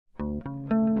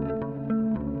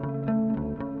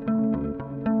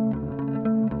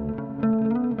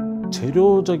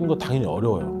재료적인 거 당연히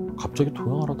어려워요. 갑자기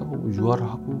동양을 하다가 뭐 유화를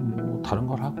하고 뭐 다른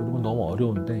걸 하고 이런 건 너무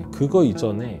어려운데, 그거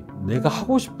이전에 내가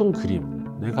하고 싶은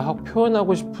그림, 내가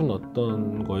표현하고 싶은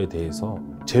어떤 거에 대해서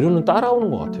재료는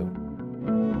따라오는 것 같아요.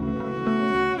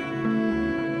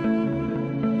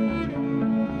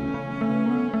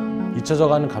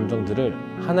 잊혀져가는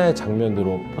감정들을 하나의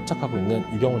장면으로 포착하고 있는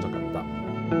이경훈 작가입니다.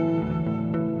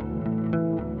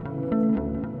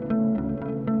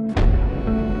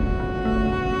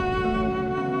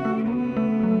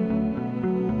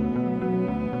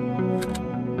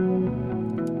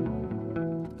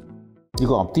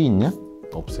 이거 앞뒤 있냐?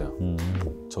 없어요.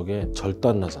 저게 절도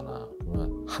안 나잖아.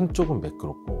 그러면 한쪽은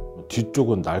매끄럽고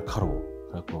뒤쪽은 날카로워.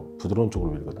 그래갖고 부드러운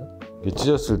쪽으로 밀거든. 이게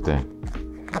찢었을 때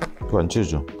그거 안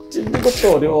찢어져. 찢는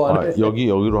것도 어려워하네.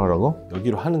 여기로 하라고?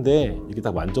 여기로 하는데 이게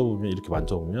딱 만져보면, 이렇게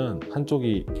만져보면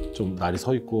한쪽이 좀 날이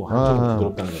서 있고 한쪽이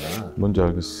부드럽다는 거잖아. 뭔지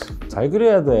알겠어. 잘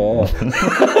그려야 돼.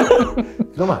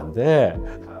 그러면 안 돼.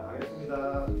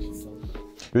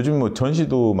 요즘 뭐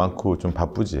전시도 많고 좀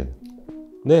바쁘지?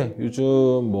 네, 요즘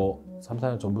뭐 3,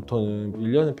 4년 전부터는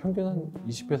 1년에 평균 한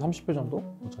 20회, 30회 정도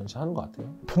전시하는 것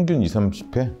같아요. 평균 20,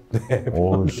 30회? 네.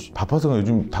 오씨, 바빠서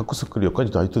요즘 다크서클이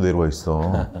여기까지도 아직도 내려와 있어.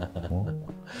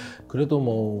 그래도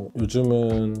뭐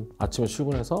요즘은 아침에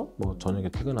출근해서 뭐 저녁에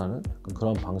퇴근하는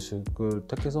그런 방식을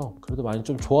택해서 그래도 많이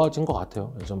좀 좋아진 것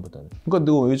같아요, 예전보다는.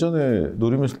 그러니까 너 예전에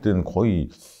노림 했을 때는 거의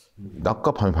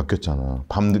낮과 밤이 바뀌었잖아.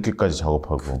 밤 늦게까지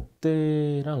작업하고.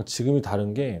 그때랑 지금이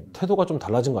다른 게 태도가 좀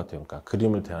달라진 것 같아요. 그러니까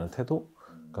그림을 대하는 태도.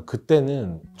 그러니까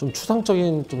그때는 좀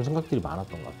추상적인 좀 생각들이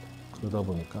많았던 것 같아요. 그러다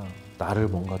보니까 나를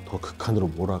뭔가 더 극한으로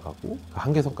몰아가고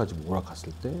한계선까지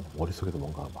몰아갔을 때 머릿속에도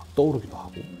뭔가 막 떠오르기도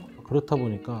하고, 그렇다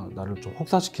보니까 나를 좀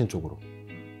혹사시키는 쪽으로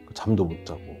잠도 못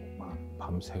자고 막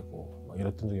밤새고 막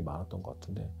이랬던 적이 많았던 것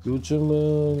같은데,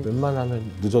 요즘은 웬만하면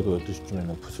늦어도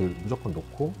 12시쯤에는 붓을 무조건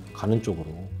놓고 가는 쪽으로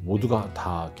모두가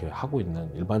다 이렇게 하고 있는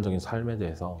일반적인 삶에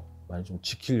대해서 많이 좀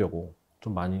지키려고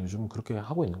좀 많이 요즘 그렇게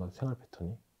하고 있는 것 같아요, 생활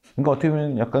패턴이. 그러니까 어떻게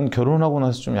보면 약간 결혼하고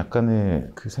나서 좀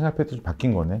약간의 그 생활 패턴이 좀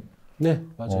바뀐 거네? 네,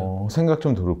 맞아요. 생각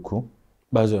좀 그렇고.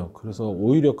 맞아요. 그래서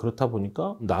오히려 그렇다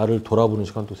보니까 나를 돌아보는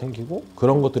시간도 생기고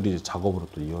그런 것들이 이제 작업으로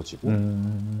또 이어지고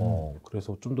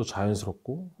그래서 좀 더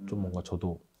자연스럽고 좀 뭔가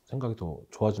저도 생각이 더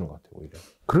좋아지는 것 같아요, 오히려.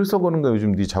 그래서 그런가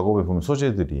요즘 네 작업에 보면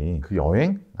소재들이 그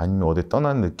여행? 아니면 어디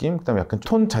떠난 느낌? 그다음에 약간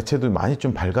톤 자체도 많이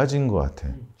좀 밝아진 것 같아.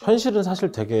 현실은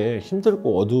사실 되게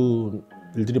힘들고 어두운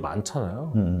일들이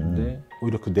많잖아요. 근데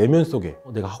오히려 그 내면 속에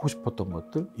내가 하고 싶었던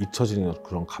것들, 잊혀지는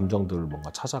그런 감정들을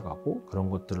뭔가 찾아가고 그런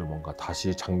것들을 뭔가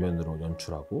다시 장면으로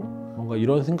연출하고 뭔가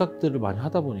이런 생각들을 많이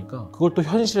하다 보니까 그걸 또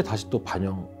현실에 다시 또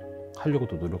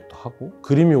반영하려고도 노력도 하고,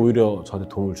 그림이 오히려 저한테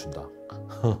도움을 준다.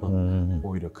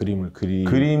 오히려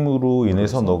그림으로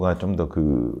인해서 그래서. 너가 좀 더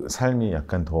그 삶이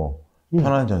약간 더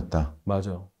편안해졌다.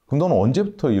 맞아요. 그럼 너는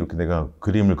언제부터 이렇게 내가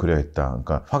그림을 그려야겠다,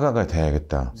 그러니까 화가가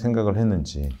돼야겠다 생각을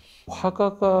했는지?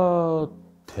 화가가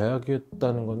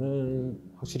돼야겠다는 거는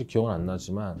확실히 기억은 안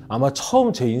나지만, 아마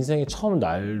제 인생의 처음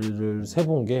날을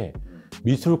세본 게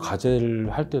미술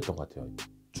과제를 할 때였던 것 같아요.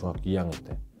 중학교 2학년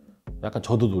때. 약간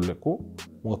저도 놀랬고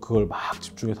뭔가 그걸 막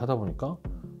집중해서 하다 보니까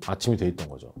아침이 돼 있던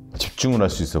거죠. 집중을 할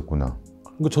수 있었구나.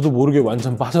 그러니까 저도 모르게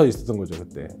완전 빠져 있었던 거죠,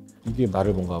 그때. 이게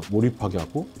나를 뭔가 몰입하게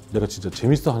하고 내가 진짜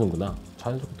재밌어 하는구나.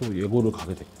 자연스럽게 또 예고를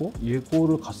가게 됐고,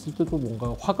 예고를 갔을 때도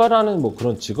뭔가 화가라는 뭐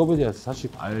그런 직업에 대해서 사실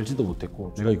알지도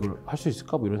못했고 내가 이걸 할 수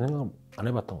있을까 뭐 이런 생각 안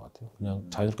해봤던 것 같아요. 그냥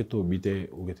자연스럽게 또 미대에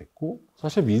오게 됐고,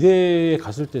 사실 미대에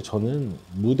갔을 때 저는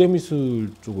무대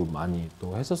미술 쪽을 많이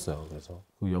또 했었어요. 그래서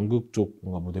그 연극 쪽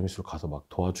뭔가 무대 미술 가서 막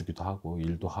도와주기도 하고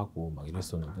일도 하고 막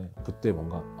이랬었는데, 그때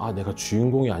뭔가 내가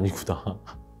주인공이 아니구나.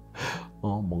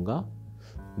 뭔가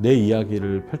내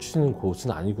이야기를 펼치는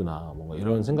곳은 아니구나, 뭔가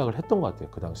이런 생각을 했던 것 같아요,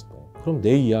 그 당시 때. 그럼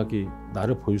내 이야기,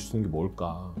 나를 보여줄 수 있는 게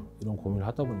뭘까, 이런 고민을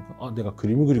하다 보니까 내가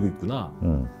그림을 그리고 있구나.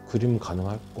 그림은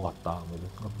가능할 것 같다, 뭐 이런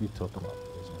생각이 들었던 것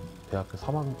같아요. 그래서 대학교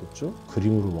 3학년 때쯤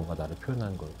그림으로 뭔가 나를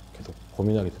표현하는 걸 계속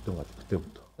고민하게 됐던 것 같아요,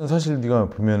 그때부터. 사실 네가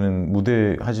보면은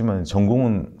무대 하지만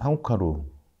전공은 한국화로.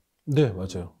 네,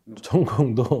 맞아요.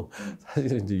 전공도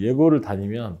사실 이제 예고를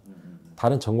다니면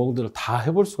다른 전공들을 다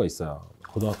해볼 수가 있어요.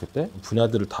 고등학교 때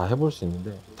분야들을 다 해볼 수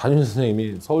있는데, 담임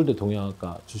선생님이 서울대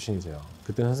동양학과 출신이세요.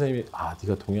 그때 선생님이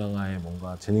네가 동양화에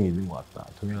뭔가 재능이 있는 것 같다,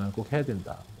 동양화를 꼭 해야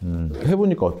된다.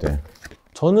 해보니까 어때?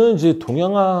 저는 이제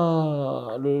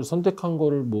동양화를 선택한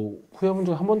거를 뭐 후회한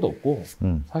적이 한 번도 없고,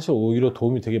 사실 오히려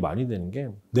도움이 되게 많이 되는 게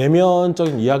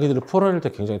내면적인 이야기들을 풀어낼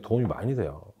때 굉장히 도움이 많이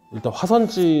돼요. 일단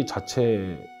화선지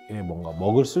자체에 뭔가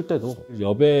먹을 쓸 때도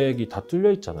여백이 다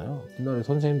뚫려 있잖아요. 옛날에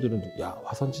선생님들은 야,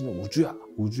 화선지는 우주야,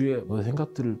 우주에 너의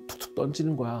생각들을 툭툭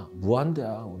던지는 거야.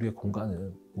 무한대야. 우리의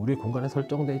공간에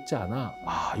설정돼 있지 않아.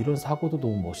 이런 사고도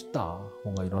너무 멋있다.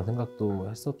 뭔가 이런 생각도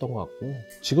했었던 것 같고,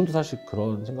 지금도 사실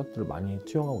그런 생각들을 많이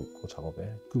투영하고 있고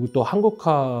작업에. 그리고 또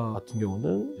한국화 같은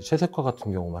경우는 채색화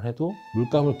같은 경우만 해도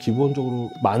물감을 기본적으로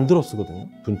만들어 쓰거든요.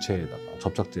 분체에다가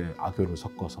접착제 악효를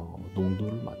섞어서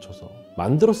농도를 맞춰서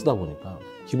만들어 쓰다 보니까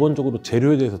기본적으로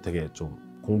재료에 대해서 되게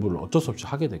좀 공부를 어쩔 수 없이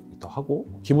하게 되기도 하고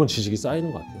기본 지식이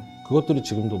쌓이는 것 같아요. 그것들이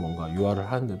지금도 뭔가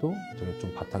유화를 하는데도 되게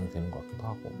좀 바탕이 되는 것 같기도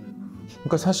하고.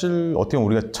 그러니까 사실 어떻게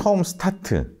보면 우리가 처음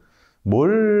스타트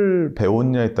뭘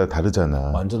배웠냐에 따라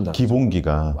다르잖아. 완전 다르죠.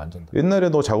 기본기가. 완전 다르죠. 옛날에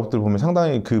너 작업들 보면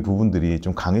상당히 그 부분들이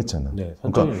좀 강했잖아. 네,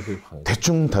 그러니까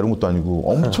대충 다룬 것도 아니고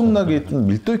엄청나게 좀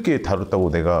밀도 있게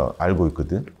다뤘다고 내가 알고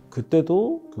있거든.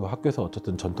 그때도 그 학교에서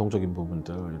어쨌든 전통적인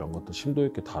부분들 이런 것도 심도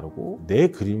있게 다루고 내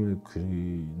그림을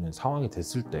그리는 상황이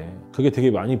됐을 때 그게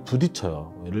되게 많이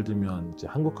부딪혀요. 예를 들면 이제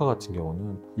한국화 같은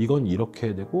경우는 이건 이렇게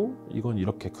해야 되고 이건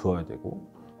이렇게 그어야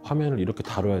되고 화면을 이렇게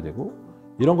다뤄야 되고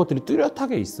이런 것들이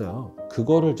뚜렷하게 있어요.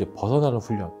 그거를 이제 벗어나는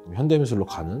훈련, 현대미술로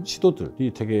가는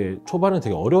시도들이 되게 초반에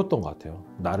되게 어려웠던 것 같아요.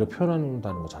 나를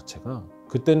표현한다는 것 자체가.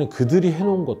 그때는 그들이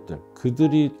해놓은 것들,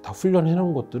 그들이 다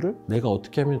훈련해놓은 것들을 내가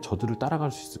어떻게 하면 저들을 따라갈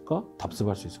수 있을까?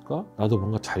 답습할 수 있을까? 나도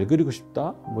뭔가 잘 그리고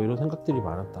싶다? 뭐 이런 생각들이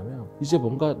많았다면 이제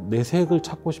뭔가 내 색을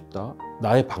찾고 싶다?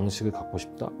 나의 방식을 갖고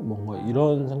싶다? 뭔가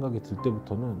이런 생각이 들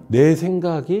때부터는 내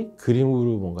생각이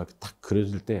그림으로 뭔가 딱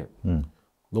그려질 때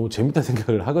너무 재밌다는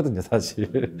생각을 하거든요,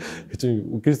 사실. 좀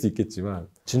웃길 수 있겠지만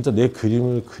진짜 내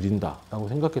그림을 그린다라고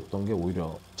생각했던 게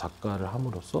오히려 작가를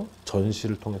함으로써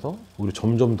전시를 통해서 오히려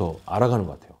점점 더 알아가는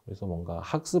것 같아요. 그래서 뭔가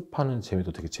학습하는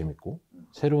재미도 되게 재밌고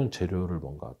새로운 재료를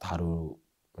뭔가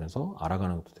다루면서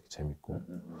알아가는 것도 되게 재밌고.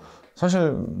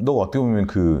 사실 너가 어떻게 보면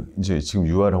이제 지금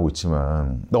유화를 하고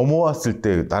있지만 넘어왔을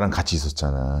때 나랑 같이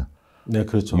있었잖아. 네,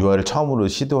 그렇죠. 유화를 처음으로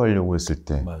시도하려고 했을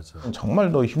때 맞아요.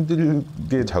 정말 너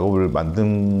힘들게 작업을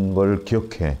만든 걸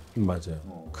기억해. 맞아요.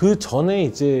 그 전에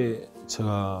이제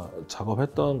제가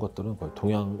작업했던 것들은 거의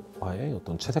동양화의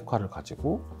어떤 채색화를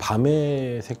가지고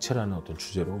밤의 색채라는 어떤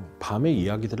주제로 밤의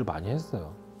이야기들을 많이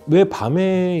했어요. 왜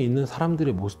밤에 있는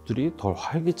사람들의 모습들이 덜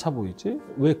활기차 보이지?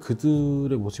 왜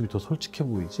그들의 모습이 더 솔직해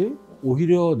보이지?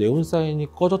 오히려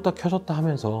네온사인이 꺼졌다 켜졌다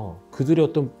하면서 그들의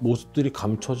어떤 모습들이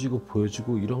감춰지고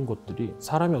보여지고 이런 것들이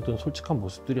사람의 어떤 솔직한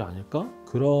모습들이 아닐까?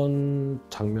 그런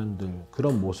장면들,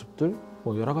 그런 모습들,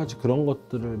 뭐 여러 가지 그런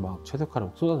것들을 막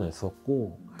채색화로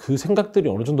쏟아냈었고 그 생각들이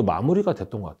어느 정도 마무리가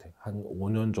됐던 것 같아요. 한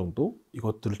 5년 정도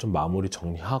이것들을 좀 마무리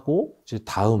정리하고 이제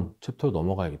다음 챕터로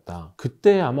넘어가야겠다.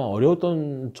 그때 아마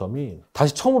어려웠던 점이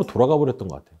다시 처음으로 돌아가 버렸던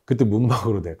것 같아요. 그때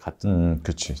문방으로 내가 갔잖아.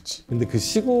 그치. 근데 그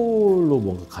시골로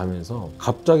뭔가 가면서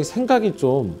갑자기 생각이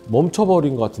좀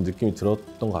멈춰버린 것 같은 느낌이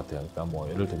들었던 것 같아요. 그러니까 뭐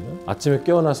예를 들면 아침에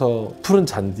깨어나서 푸른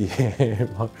잔디에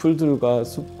막 풀들과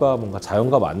숲과 뭔가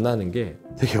자연과 만나는 게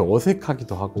되게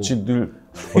어색하기도 하고. 그치, 늘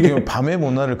어떻게 보면 밤의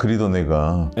문화를 그리던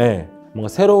애가. 네, 뭔가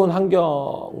새로운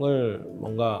환경을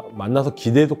뭔가 만나서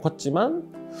기대도 컸지만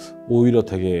오히려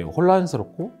되게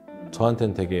혼란스럽고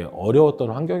저한테는 되게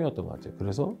어려웠던 환경이었던 것 같아요.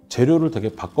 그래서 재료를 되게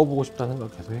바꿔보고 싶다는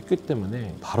생각을 계속 했기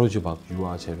때문에 바로 이제 막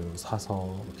유화 재료를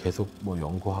사서 계속 뭐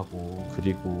연구하고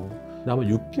그리고 아마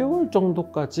 6개월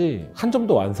정도까지 한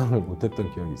점도 완성을 못했던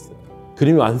기억이 있어요.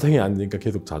 그림이 완성이 안 되니까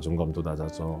계속 자존감도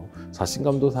낮아져,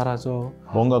 자신감도 사라져.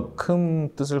 뭔가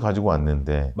큰 뜻을 가지고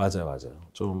왔는데. 맞아요.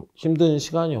 좀 힘든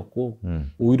시간이었고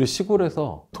오히려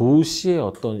시골에서 도시의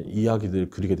어떤 이야기들을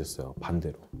그리게 됐어요.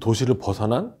 반대로 도시를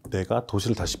벗어난 내가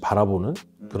도시를 다시 바라보는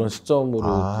그런 시점으로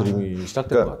그림이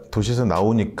시작된 것 같아요. 도시에서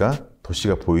나오니까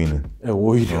도시가 보이는. 네,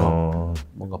 오히려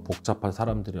뭔가 복잡한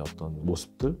사람들의 어떤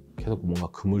모습들, 계속 뭔가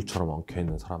그물처럼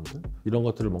엉켜있는 사람들, 이런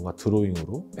것들을 뭔가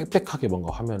드로잉으로 빽빽하게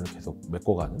뭔가 화면을 계속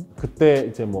메꿔가는, 그때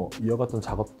이제 뭐 이어갔던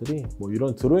작업들이 뭐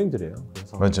이런 드로잉들이에요.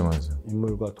 그래서 맞아.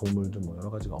 인물과 동물들 뭐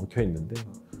여러 가지가 엉켜있는데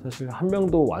사실 한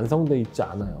명도 완성돼 있지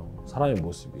않아요, 사람의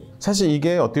모습이. 사실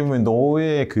이게 어떻게 보면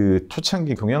너의 그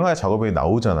초창기 경영화 작업에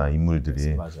나오잖아,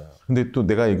 인물들이. 맞아요. 근데 또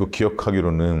내가 이거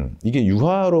기억하기로는 이게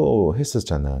유화로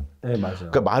했었잖아. 네, 맞아요.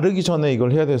 그러니까 마르기 전에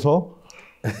이걸 해야 돼서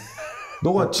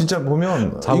너가 진짜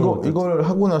보면 이걸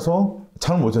하고 나서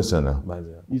잠을 못 잤잖아.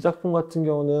 맞아요. 이 작품 같은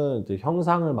경우는 이제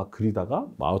형상을 막 그리다가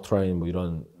아웃라인 뭐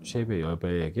이런 쉐입의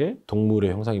여배에게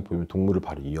동물의 형상이 보이면 동물을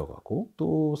바로 이어가고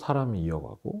또 사람이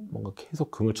이어가고 뭔가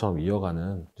계속 그물처럼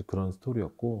이어가는 그런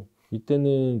스토리였고,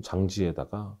 이때는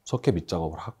장지에다가 석회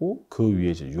밑작업을 하고 그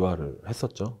위에 이제 유화를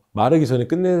했었죠. 마르기 전에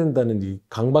끝내야 된다는 이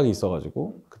강박이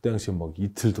있어가지고 그때 당시에 막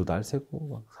이틀도 날 새고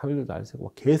막 3일도 날 새고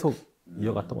막 계속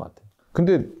이어갔던 것 같아요.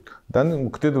 근데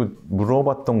나는 그때도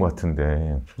물어봤던 것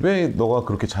같은데 왜 너가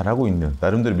그렇게 잘하고 있는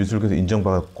나름대로 미술계에서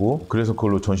인정받았고 그래서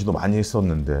그걸로 전시도 많이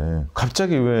했었는데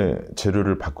갑자기 왜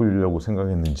재료를 바꾸려고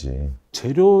생각했는지.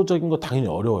 재료적인 거 당연히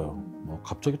어려워요. 뭐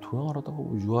갑자기 동양을 하다가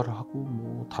뭐 유화를 하고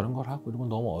뭐 다른 걸 하고 이런 건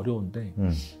너무 어려운데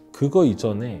그거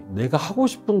이전에 내가 하고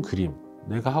싶은 그림,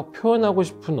 내가 표현하고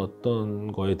싶은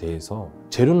어떤 거에 대해서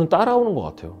재료는 따라오는 것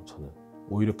같아요. 저는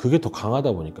오히려 그게 더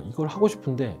강하다 보니까 이걸 하고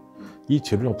싶은데 이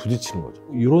재료랑 부딪히는 거죠.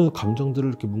 이런 감정들을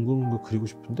이렇게 뭉글뭉글 그리고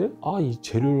싶은데 이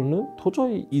재료는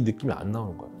도저히 이 느낌이 안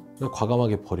나오는 거예요. 그냥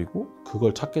과감하게 버리고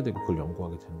그걸 찾게 되고 그걸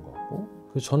연구하게 되는 것 같고,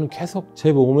 그래서 저는 계속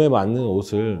제 몸에 맞는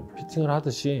옷을 피팅을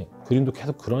하듯이 그림도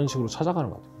계속 그런 식으로 찾아가는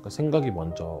것 같아요. 그러니까 생각이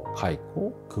먼저 가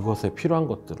있고 그것에 필요한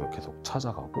것들을 계속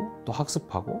찾아가고 또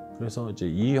학습하고, 그래서 이제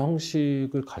이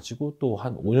형식을 가지고 또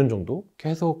한 5년 정도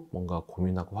계속 뭔가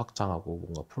고민하고 확장하고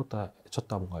뭔가 풀었다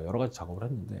해쳤다 뭔가 여러 가지 작업을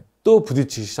했는데 또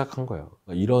부딪히기 시작한 거예요.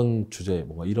 그러니까 이런 주제,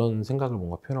 뭔가 이런 생각을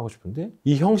뭔가 표현하고 싶은데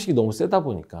이 형식이 너무 세다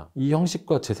보니까 이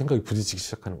형식과 제 생각이 부딪히기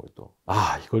시작하는 거예요. 또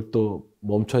이걸 또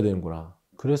멈춰야 되는구나.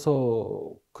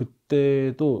 그래서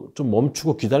그때도 좀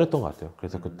멈추고 기다렸던 것 같아요.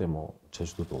 그래서 그때 뭐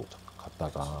제주도도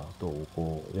갔다가 또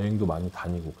오고 여행도 많이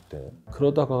다니고 그때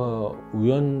그러다가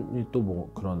우연히 또 뭐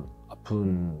그런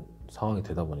아픈 상황이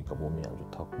되다 보니까 몸이 안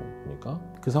좋다고 보니까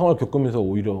그 상황을 겪으면서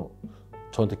오히려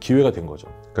저한테 기회가 된 거죠.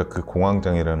 그러니까 그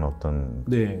공황장애라는 어떤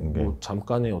뭐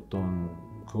잠깐의 어떤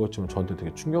그것지만 저한테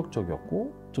되게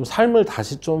충격적이었고 좀 삶을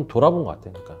다시 좀 돌아본 것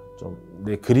같아요. 그러니까 좀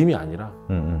내 그림이 아니라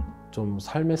좀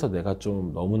삶에서 내가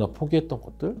좀 너무나 포기했던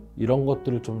것들, 이런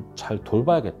것들을 좀 잘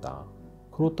돌봐야겠다.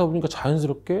 그렇다 보니까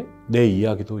자연스럽게 내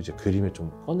이야기도 이제 그림에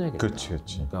좀 꺼내야겠다. 그렇지.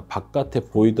 그러니까 바깥에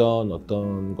보이던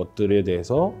어떤 것들에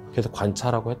대해서 계속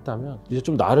관찰하고 했다면 이제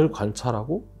좀 나를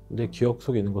관찰하고 내 기억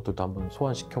속에 있는 것들도 한번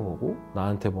소환시켜보고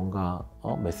나한테 뭔가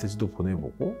메시지도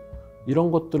보내보고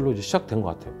이런 것들로 이제 시작된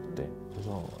것 같아요. 그때.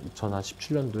 그래서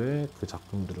 2017년도에 그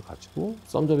작품들을 가지고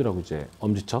썸접이라고 이제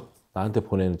엄지척 나한테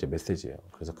보내는 이제 메시지예요.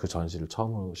 그래서 그 전시를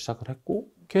처음으로 시작을 했고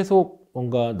계속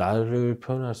뭔가 나를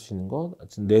표현할 수 있는 것,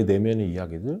 내 내면의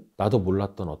이야기들, 나도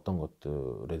몰랐던 어떤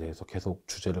것들에 대해서 계속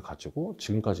주제를 가지고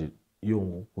지금까지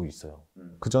이어오고 있어요.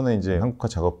 그 전에 이제 한국화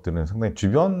작업들은 상당히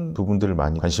주변 부분들을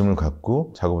많이 관심을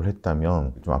갖고 작업을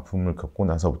했다면 좀 아픔을 겪고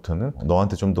나서부터는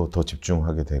너한테 좀 더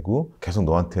집중하게 되고 계속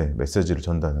너한테 메시지를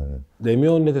전달하는,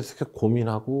 내면에 대해서 계속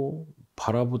고민하고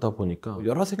바라보다 보니까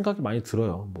여러 생각이 많이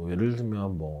들어요. 뭐 예를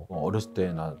들면 뭐 어렸을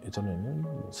때 나 예전에는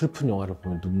슬픈 영화를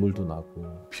보면 눈물도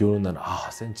나고 비 오는 날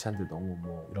센치한데 너무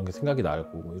뭐 이런 게 생각이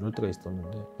나고 뭐 이럴 때가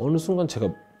있었는데 어느 순간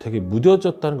제가 되게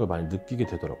무뎌졌다는 걸 많이 느끼게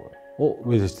되더라고요.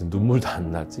 왜 대체 눈물도 안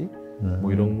나지?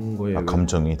 뭐 이런 거에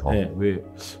감정이 더 왜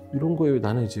이런 거에 왜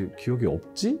나는 이제 기억이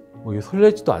없지? 뭐 이게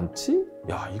설레지도 않지?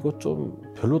 야 이거 좀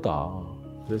별로다.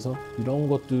 그래서 이런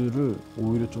것들을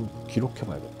오히려 좀 기록해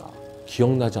봐야겠다.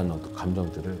 기억나지 않는 어떤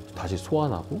감정들을 다시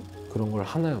소환하고 그런 걸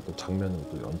하나의 어떤 장면으로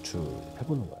또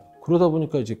연출해보는 거예요. 그러다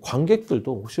보니까 이제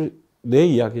관객들도 혹시 내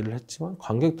이야기를 했지만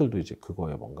관객들도 이제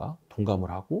그거에 뭔가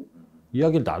동감을 하고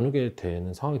이야기를 나누게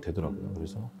되는 상황이 되더라고요.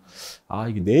 그래서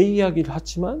이게 내 이야기를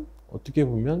하지만 어떻게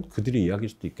보면 그들의 이야기일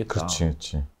수도 있겠다.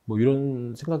 그렇지. 뭐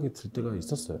이런 생각이 들 때가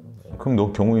있었어요.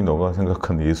 그럼 경훈이 너가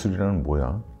생각하는 예술이란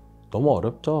뭐야? 너무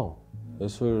어렵죠.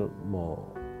 예술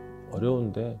뭐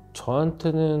어려운데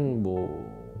저한테는 뭐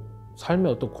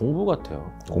삶의 어떤 공부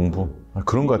같아요. 공부?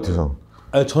 그런 것 같아서.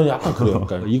 저는 약간 그래요.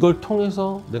 그러니까 이걸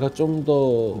통해서 내가 좀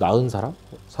더 나은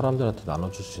사람들한테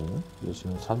나눠줄 수 있는,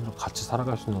 요즘 사람들과 같이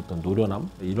살아갈 수 있는 어떤 노련함,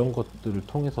 이런 것들을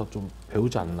통해서 좀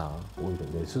배우지 않나. 오히려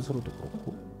내 스스로도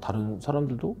그렇고 다른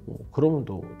사람들도 그러면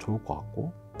더 좋을 것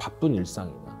같고, 바쁜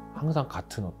일상이나 항상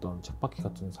같은 어떤 쳇바퀴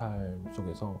같은 삶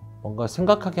속에서 뭔가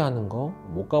생각하게 하는 거,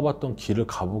 못 가봤던 길을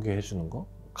가보게 해주는 거,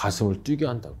 가슴을 뛰게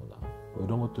한다거나 뭐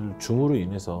이런 것들 줌으로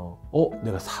인해서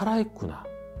내가 살아있구나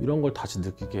이런 걸 다시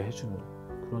느끼게 해주는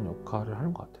그런 역할을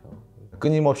하는 것 같아요.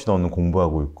 끊임없이 너는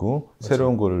공부하고 있고 맞아요.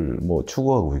 새로운 걸 뭐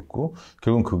추구하고 있고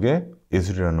결국은 그게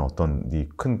예술이라는 어떤 네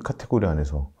큰 카테고리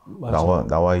안에서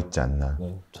나와 있지 않나.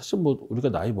 네. 사실 뭐 우리가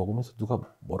나이 먹으면서 누가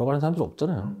뭐라고 하는 사람들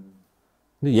없잖아요.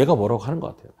 근데 얘가 뭐라고 하는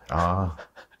것 같아요.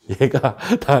 얘가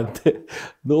나한테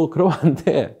너 그러면 안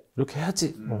돼, 이렇게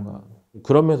해야지 뭔가.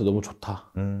 그러면서 너무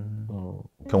좋다.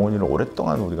 경훈이를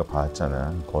오랫동안 우리가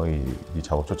봤잖아. 거의 네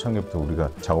작업 초창기부터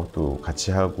우리가 작업도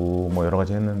같이 하고 뭐 여러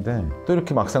가지 했는데 또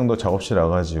이렇게 막상 너 작업실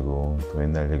와가지고 또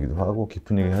옛날 얘기도 하고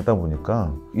깊은 얘기 하다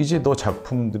보니까 이제 너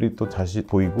작품들이 또 다시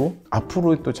보이고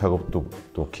앞으로의 또 작업도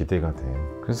또 기대가 돼.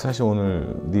 그래서 사실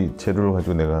오늘 네 재료를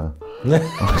가지고 내가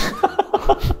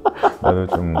나도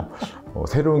좀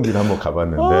새로운 길 한번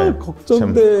가봤는데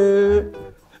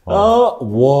걱정돼.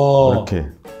 와. 이렇게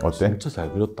어때? 진짜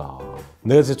잘 그렸다.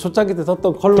 내가 진짜 초창기 때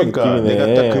썼던 컬러 그러니까 느낌이네. 내가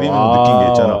딱 그림을 느낀 게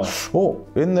있잖아.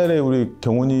 옛날에 우리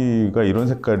경훈이가 이런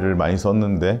색깔을 많이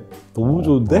썼는데 너무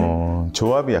좋은데?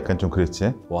 조합이 약간 좀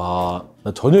그랬지? 와,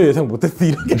 나 전혀 예상 못했어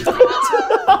이렇게.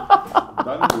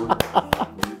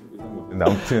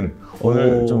 아무튼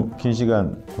오늘 좀 긴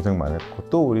시간 고생 많았고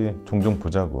또 우리 종종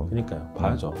보자고. 그러니까요.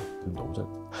 봐야죠. 너무 잘.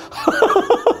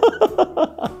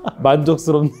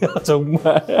 만족스럽네요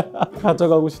정말.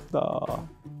 가져가고 싶다.